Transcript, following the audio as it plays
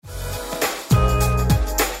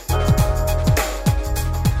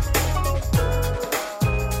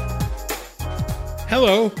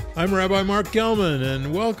Hello, I'm Rabbi Mark Gelman,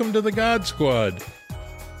 and welcome to the God Squad,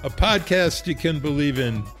 a podcast you can believe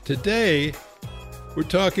in. Today, we're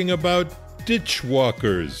talking about ditch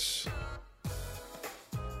walkers.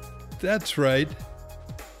 That's right,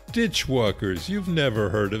 ditch walkers. You've never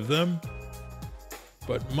heard of them.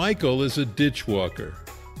 But Michael is a ditch walker,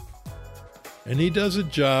 and he does a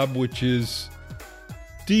job which is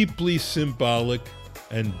deeply symbolic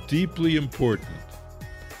and deeply important.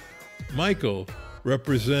 Michael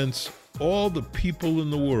represents all the people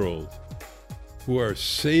in the world who are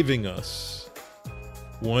saving us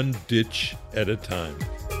one ditch at a time.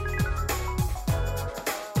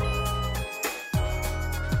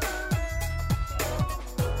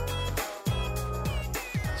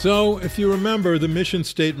 So, if you remember, the mission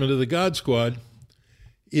statement of the God Squad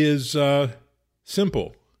is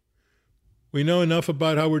simple. We know enough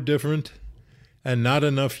about how we're different and not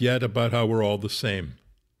enough yet about how we're all the same.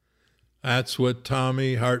 That's what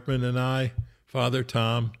Tommy Hartman and I, Father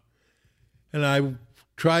Tom, and I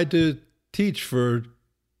tried to teach for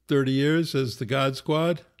 30 years as the God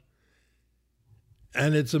Squad.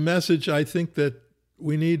 And it's a message I think that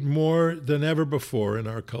we need more than ever before in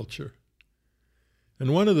our culture.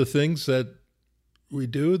 And one of the things that we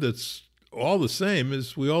do that's all the same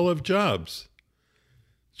is we all have jobs.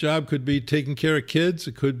 Job could be taking care of kids.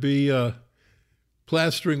 It could be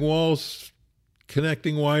plastering walls,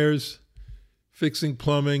 connecting wires, fixing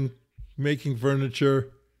plumbing, making furniture,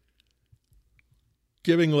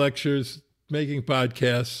 giving lectures, making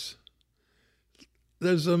podcasts.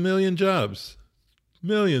 There's a million jobs,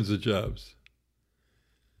 millions of jobs.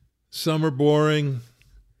 Some are boring,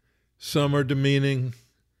 some are demeaning,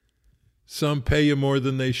 some pay you more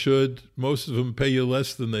than they should, most of them pay you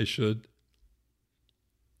less than they should.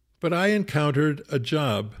 But I encountered a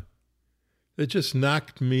job that just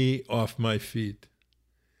knocked me off my feet.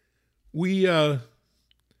 We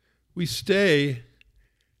stay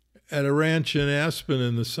at a ranch in Aspen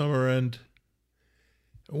in the summer, and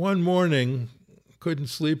one morning, couldn't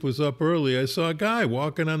sleep, was up early, I saw a guy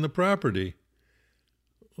walking on the property.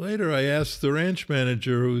 Later, I asked the ranch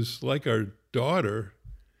manager, who's like our daughter,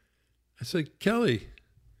 I said, Kelly,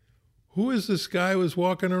 who is this guy who was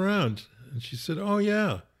walking around? And she said, oh,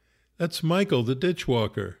 yeah, that's Michael, the ditch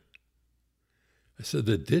walker. I said,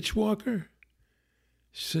 the ditch walker?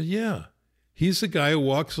 She said, yeah, he's the guy who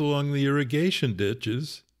walks along the irrigation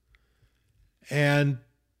ditches and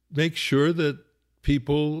makes sure that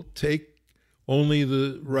people take only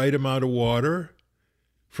the right amount of water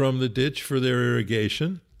from the ditch for their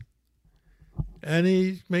irrigation. And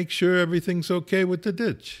he makes sure everything's okay with the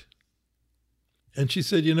ditch. And she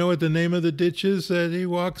said, you know what the name of the ditch is that he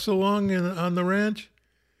walks along on the ranch?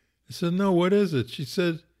 I said, no, what is it? She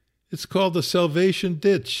said, it's called the Salvation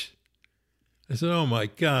Ditch. I said, oh my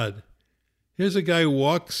God, here's a guy who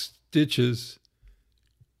walks ditches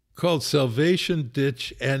called Salvation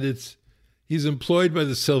Ditch, and he's employed by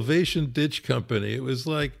the Salvation Ditch Company. It was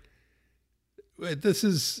like, wait, this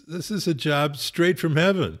is a job straight from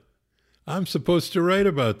heaven. I'm supposed to write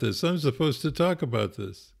about this. I'm supposed to talk about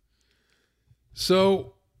this.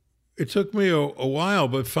 So it took me a while,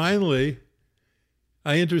 but finally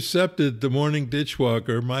I intercepted the morning ditch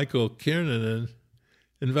walker, Michael Kiernan, and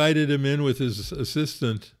invited him in with his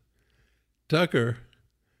assistant, Tucker,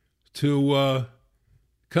 to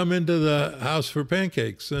come into the house for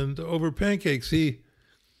pancakes. And over pancakes, he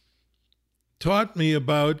taught me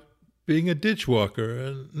about being a ditch walker.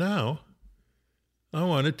 And now I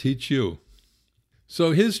want to teach you.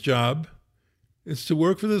 So his job is to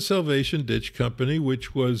work for the Salvation Ditch Company,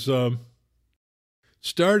 which was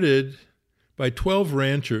started by 12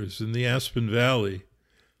 ranchers in the Aspen Valley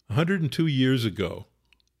 102 years ago.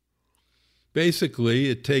 Basically,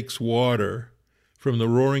 it takes water from the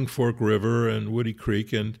Roaring Fork River and Woody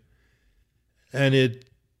Creek, and it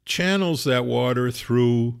channels that water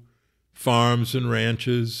through farms and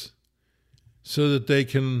ranches so that they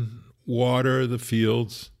can water the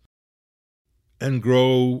fields and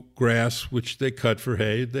grow grass, which they cut for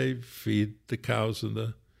hay. They feed the cows and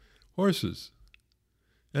the horses.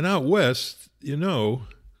 And out west, you know,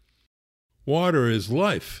 water is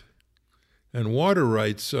life, and water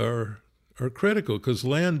rights are critical because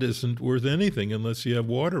land isn't worth anything unless you have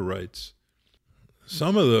water rights.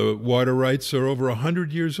 Some of the water rights are over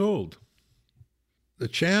 100 years old. The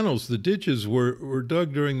channels, the ditches were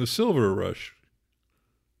dug during the Silver Rush,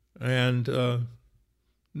 and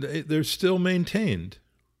they're still maintained.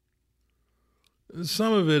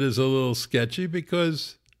 Some of it is a little sketchy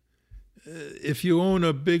because if you own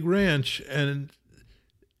a big ranch and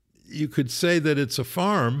you could say that it's a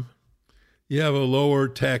farm, you have a lower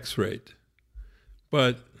tax rate.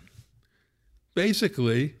 But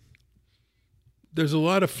basically, there's a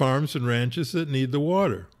lot of farms and ranches that need the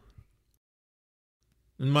water.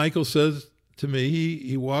 And Michael says to me,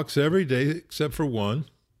 he walks every day except for one.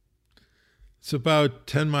 It's about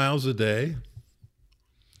 10 miles a day.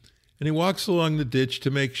 And he walks along the ditch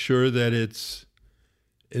to make sure that it's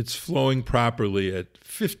flowing properly at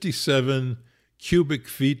 57 cubic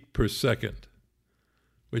feet per second,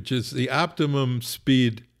 which is the optimum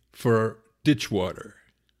speed for ditch water.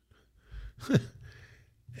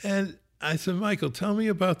 And I said, Michael, tell me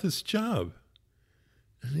about this job.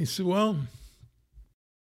 And he said, well,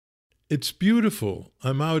 it's beautiful.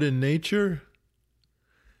 I'm out in nature.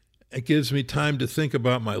 It gives me time to think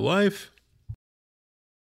about my life.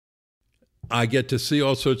 I get to see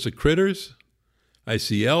all sorts of critters. I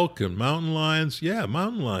see elk and mountain lions. Yeah,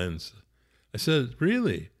 mountain lions. I said,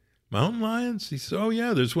 really? Mountain lions? He said, oh,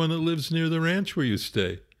 yeah, there's one that lives near the ranch where you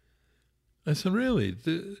stay. I said, really?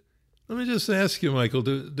 Let me just ask you, Michael,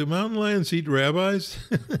 do mountain lions eat rabbis?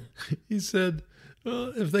 He said,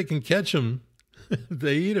 well, if they can catch them,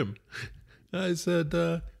 they eat them. I said,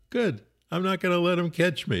 good. I'm not going to let them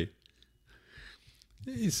catch me.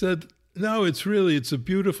 He said, no, it's a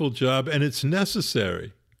beautiful job, and it's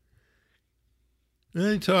necessary. And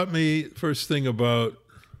then he taught me first thing about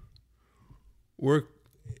work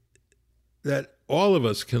that all of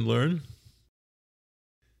us can learn.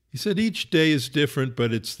 He said, each day is different,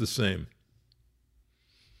 but it's the same.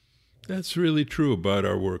 That's really true about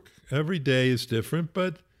our work. Every day is different,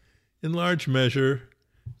 but in large measure,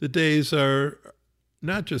 the days are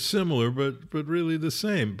not just similar, but really the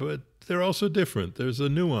same. But they're also different. There's a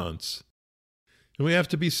nuance. And we have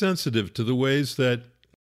to be sensitive to the ways that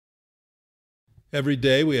every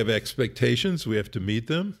day we have expectations. We have to meet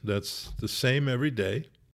them. That's the same every day.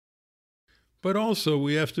 But also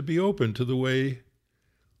we have to be open to the way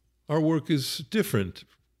our work is different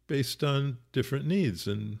based on different needs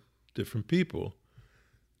and different people,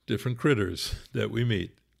 different critters that we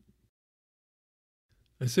meet.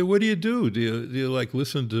 I said, what do? Do you like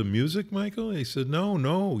listen to music, Michael? He said,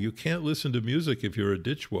 no, you can't listen to music if you're a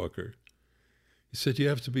ditch walker. He said, you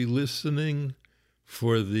have to be listening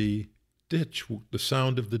for the ditch, the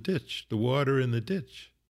sound of the ditch, the water in the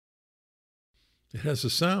ditch. It has a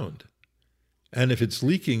sound. And if it's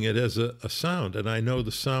leaking, it has a sound. And I know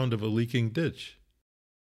the sound of a leaking ditch.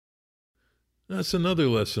 That's another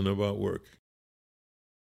lesson about work.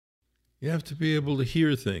 You have to be able to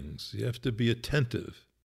hear things. You have to be attentive.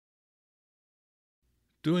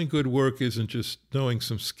 Doing good work isn't just knowing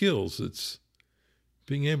some skills. It's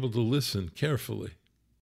being able to listen carefully.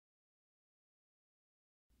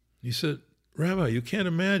 He said, Rabbi, you can't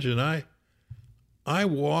imagine. I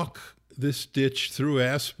walk this ditch through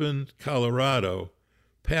Aspen, Colorado,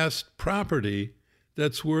 past property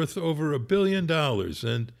that's worth over $1 billion.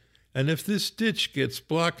 And if this ditch gets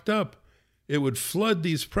blocked up, it would flood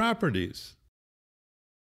these properties.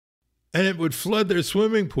 And it would flood their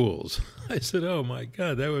swimming pools. I said, oh my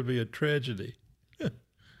God, that would be a tragedy. But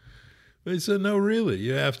he said, no, really,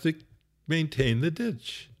 you have to maintain the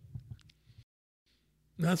ditch.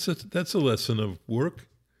 That's a lesson of work.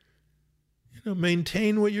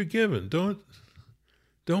 Maintain what you're given.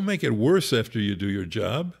 Don't make it worse after you do your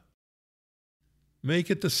job.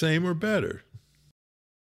 Make it the same or better.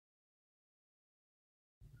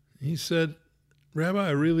 He said, Rabbi,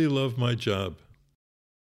 I really love my job.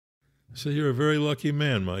 I said, you're a very lucky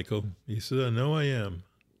man, Michael. He said, I know I am.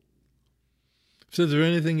 I said, is there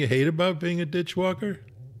anything you hate about being a ditch walker?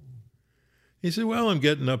 He said, well, I'm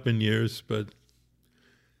getting up in years, but...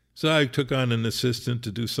 So I took on an assistant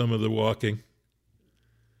to do some of the walking.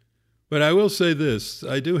 But I will say this,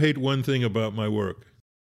 I do hate one thing about my work.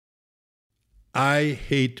 I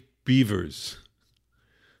hate beavers.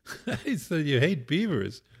 I said, you hate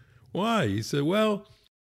beavers? Why? He said, well,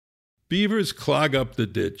 beavers clog up the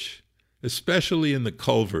ditch, especially in the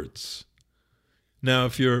culverts. Now,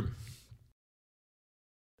 if you're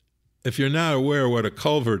not aware what a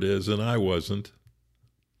culvert is, and I wasn't,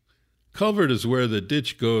 culvert is where the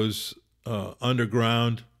ditch goes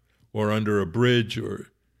underground or under a bridge,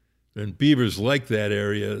 and beavers like that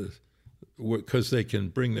area because they can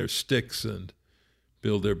bring their sticks and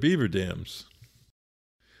build their beaver dams.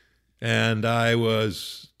 And I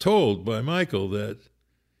was told by Michael that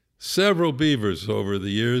several beavers over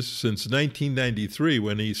the years, since 1993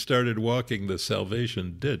 when he started walking the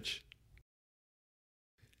Salvation Ditch,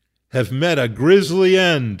 have met a grisly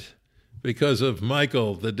end because of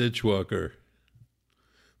Michael, the ditch walker.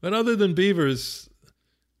 But other than beavers,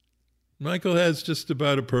 Michael has just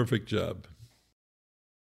about a perfect job.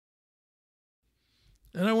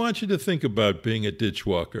 And I want you to think about being a ditch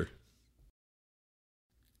walker.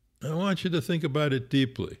 I want you to think about it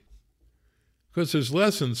deeply, because there's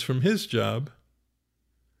lessons from his job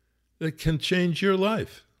that can change your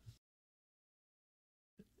life.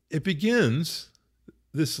 It begins,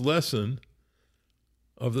 this lesson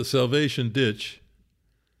of the salvation ditch,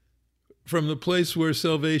 from the place where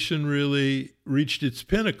salvation really reached its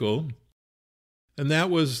pinnacle, and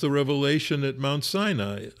that was the revelation at Mount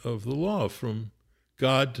Sinai of the law from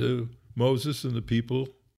God to Moses and the people.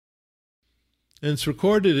 And it's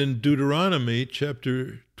recorded in Deuteronomy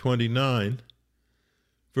chapter 29,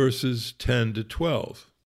 verses 10 to 12.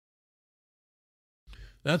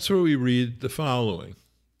 That's where we read the following.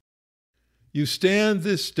 You stand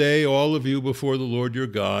this day, all of you, before the Lord your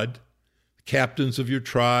God, captains of your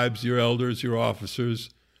tribes, your elders, your officers,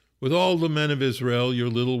 with all the men of Israel, your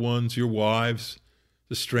little ones, your wives,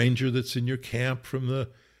 the stranger that's in your camp, from the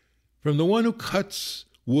one who cuts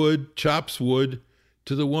wood, chops wood,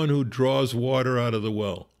 to the one who draws water out of the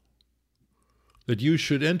well, that you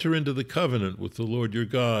should enter into the covenant with the Lord your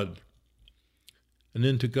God, and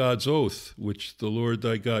into God's oath, which the Lord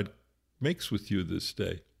thy God makes with you this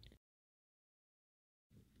day.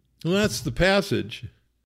 Well, that's the passage.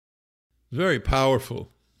 Very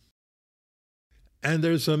powerful. And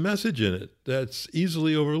there's a message in it that's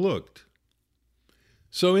easily overlooked.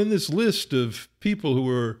 So in this list of people who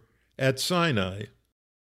were at Sinai,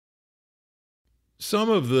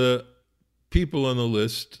 some of the people on the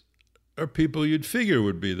list are people you'd figure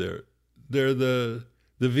would be there. They're the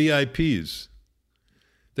VIPs,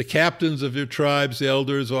 the captains of your tribes, the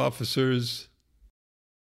elders, officers.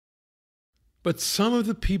 But some of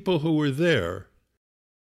the people who were there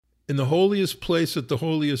in the holiest place at the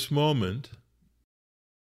holiest moment,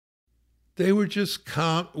 they were just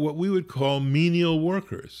what we would call menial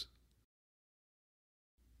workers.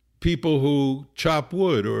 People who chop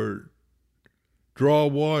wood or draw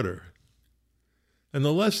water. And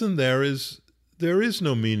the lesson there is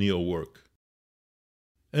no menial work.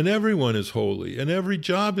 And everyone is holy, and every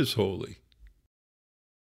job is holy.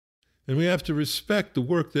 And we have to respect the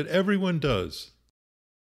work that everyone does,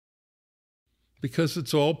 because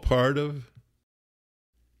it's all part of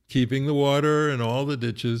keeping the water and all the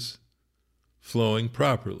ditches flowing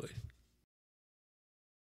properly.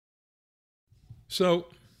 So,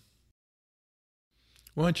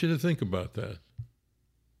 I want you to think about that.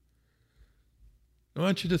 I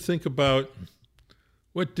want you to think about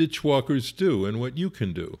what ditch walkers do and what you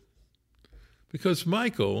can do. Because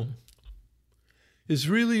Michael is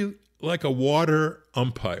really like a water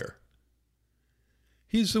umpire.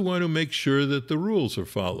 He's the one who makes sure that the rules are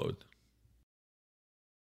followed.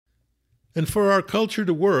 And for our culture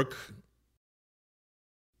to work,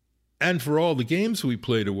 and for all the games we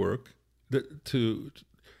play to work,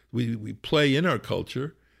 we play in our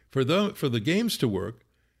culture, for the games to work,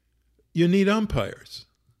 you need umpires.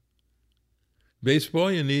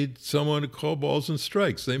 Baseball, you need someone to call balls and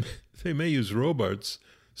strikes. They may use robots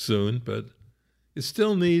soon, but you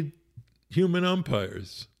still need human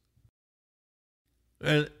umpires.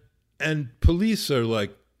 And police are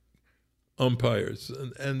like umpires,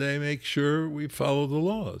 and they make sure we follow the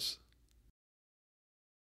laws.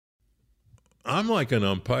 I'm like an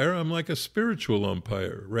umpire. I'm like a spiritual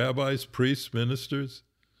umpire. Rabbis, priests, ministers,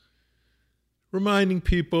 reminding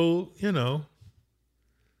people,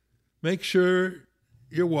 make sure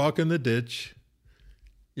you're walking the ditch,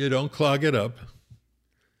 you don't clog it up,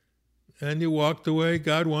 and you walk the way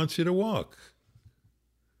God wants you to walk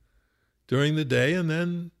during the day, and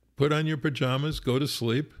then put on your pajamas, go to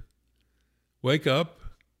sleep, wake up,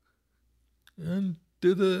 and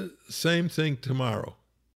do the same thing tomorrow.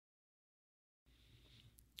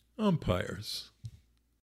 Umpires.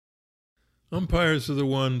 Umpires are the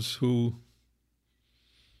ones who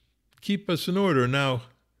keep us in order. Now,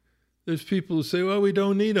 there's people who say, well, we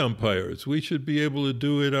don't need umpires. We should be able to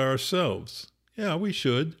do it ourselves. Yeah, we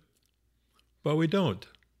should, but we don't.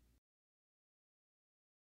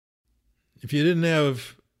 If you didn't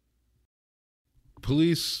have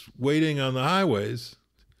police waiting on the highways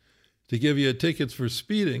to give you tickets for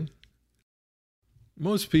speeding,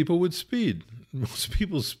 most people would speed. Most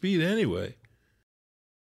people speed anyway.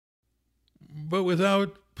 But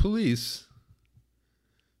without police,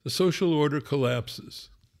 the social order collapses.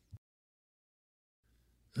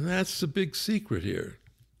 And that's the big secret here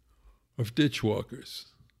of ditch walkers.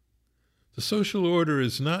 The social order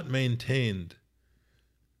is not maintained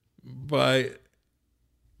by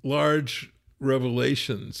large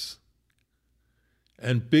revelations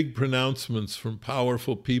and big pronouncements from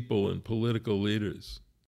powerful people and political leaders.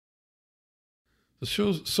 The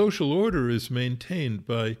social order is maintained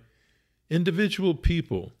by individual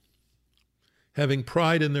people having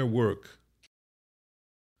pride in their work,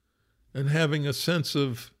 and having a sense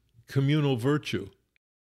of communal virtue.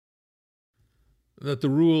 That the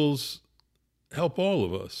rules help all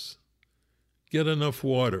of us get enough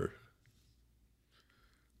water.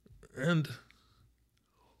 And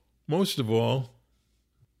most of all,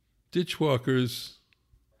 ditchwalkers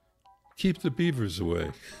keep the beavers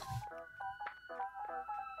away.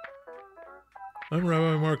 I'm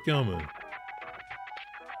Rabbi Mark Gelman.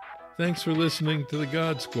 Thanks for listening to the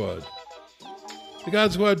God Squad. The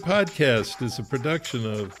God Squad podcast is a production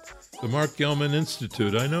of the Mark Gelman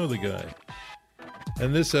Institute. I know the guy.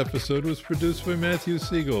 And this episode was produced by Matthew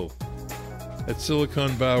Siegel at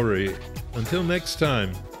Silicon Bowery. Until next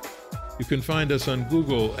time, you can find us on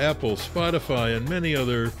Google, Apple, Spotify, and many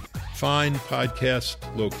other fine podcast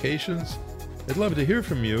locations. I'd love to hear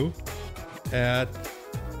from you at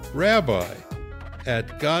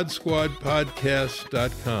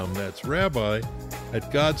rabbi@godsquadpodcast.com. That's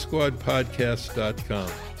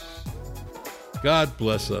rabbi@godsquadpodcast.com. God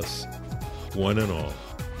bless us, one and all.